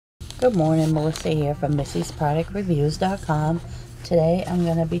Good morning, Melissa here from Missy'sProductReviews.com. Today I'm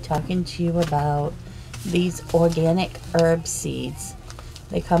going to be talking to you about these organic herb seeds.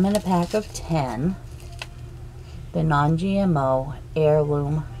 They come in a pack of 10. The non-GMO,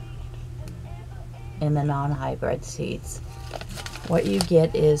 heirloom, and the non-hybrid seeds. What you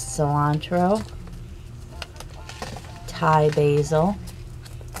get is cilantro, Thai basil,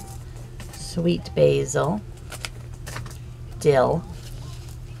 sweet basil, dill,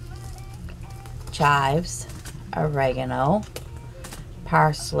 chives, oregano,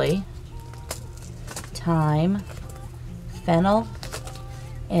 parsley, thyme, fennel,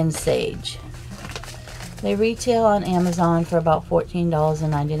 and sage. They retail on Amazon for about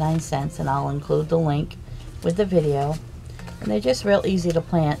 $14.99, and I'll include the link with the video. And they're just real easy to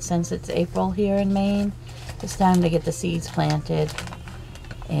plant. Since it's April here in Maine, it's time to get the seeds planted.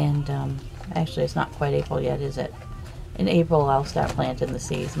 And actually it's not quite April yet, is it? In April I'll start planting the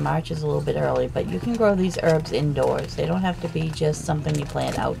seeds. March is a little bit early, but you can grow these herbs indoors. They don't have to be just something you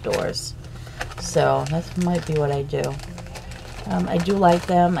plant outdoors. So that might be what I do. I do like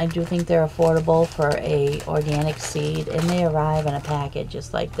them. I do think they're affordable for a organic seed, and they arrive in a packet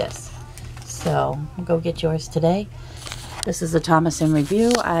just like this. So go get yours today. This is a Thomason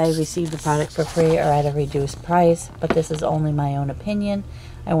review. I received the product for free or at a reduced price, but this is only my own opinion.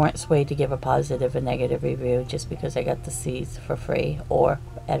 I weren't swayed to give a positive or negative review just because I got the seeds for free or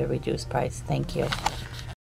at a reduced price. Thank you.